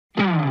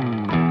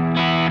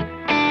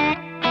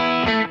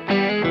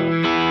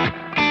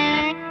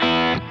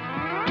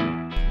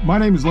My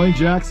name is Lane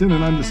Jackson,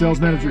 and I'm the sales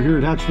manager here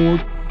at Hatch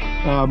Ford.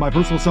 My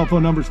personal cell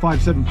phone number is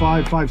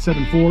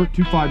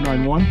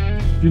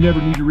 575-574-2591. If you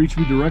never need to reach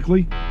me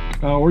directly,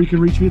 or you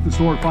can reach me at the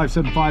store at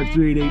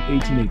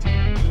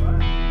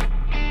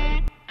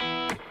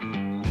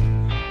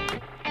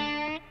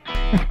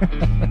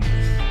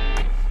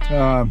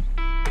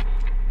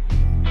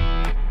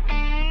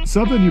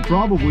Something you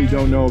probably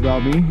don't know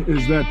about me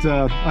is that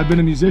I've been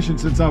a musician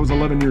since I was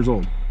 11 years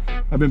old.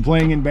 I've been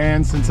playing in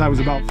bands since I was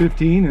about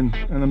 15, and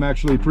I'm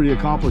actually pretty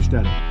accomplished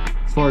at it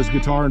as far as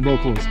guitar and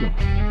vocalists go.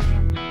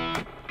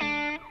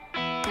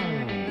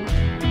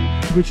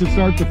 We should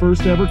start the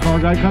first ever Car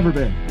Guy cover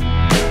band.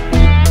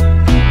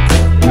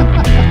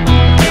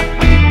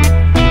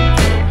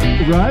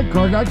 Right?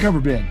 Car Guy cover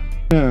band.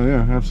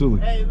 Yeah,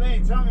 absolutely. Hey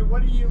Lane, tell me,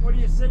 what are you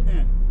sitting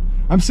in?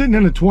 I'm sitting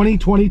in a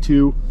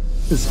 2022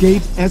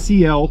 Escape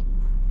SEL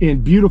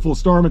in beautiful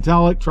star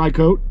metallic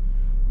tri-coat.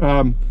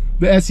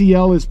 The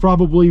SEL is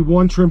probably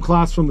one trim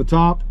class from the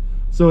top,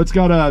 so it's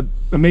got a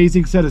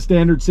amazing set of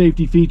standard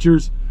safety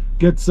features,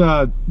 gets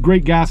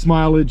great gas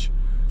mileage,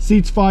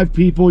 seats 5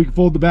 people. You can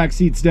fold the back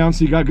seats down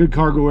so you got good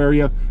cargo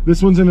area.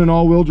 This one's in an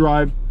all-wheel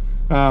drive,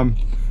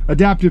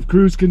 adaptive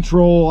cruise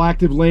control,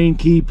 active lane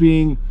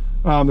keeping.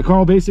 The car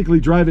will basically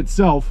drive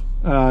itself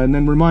and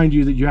then remind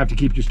you that you have to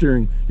keep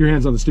your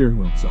hands on the steering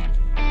wheel. So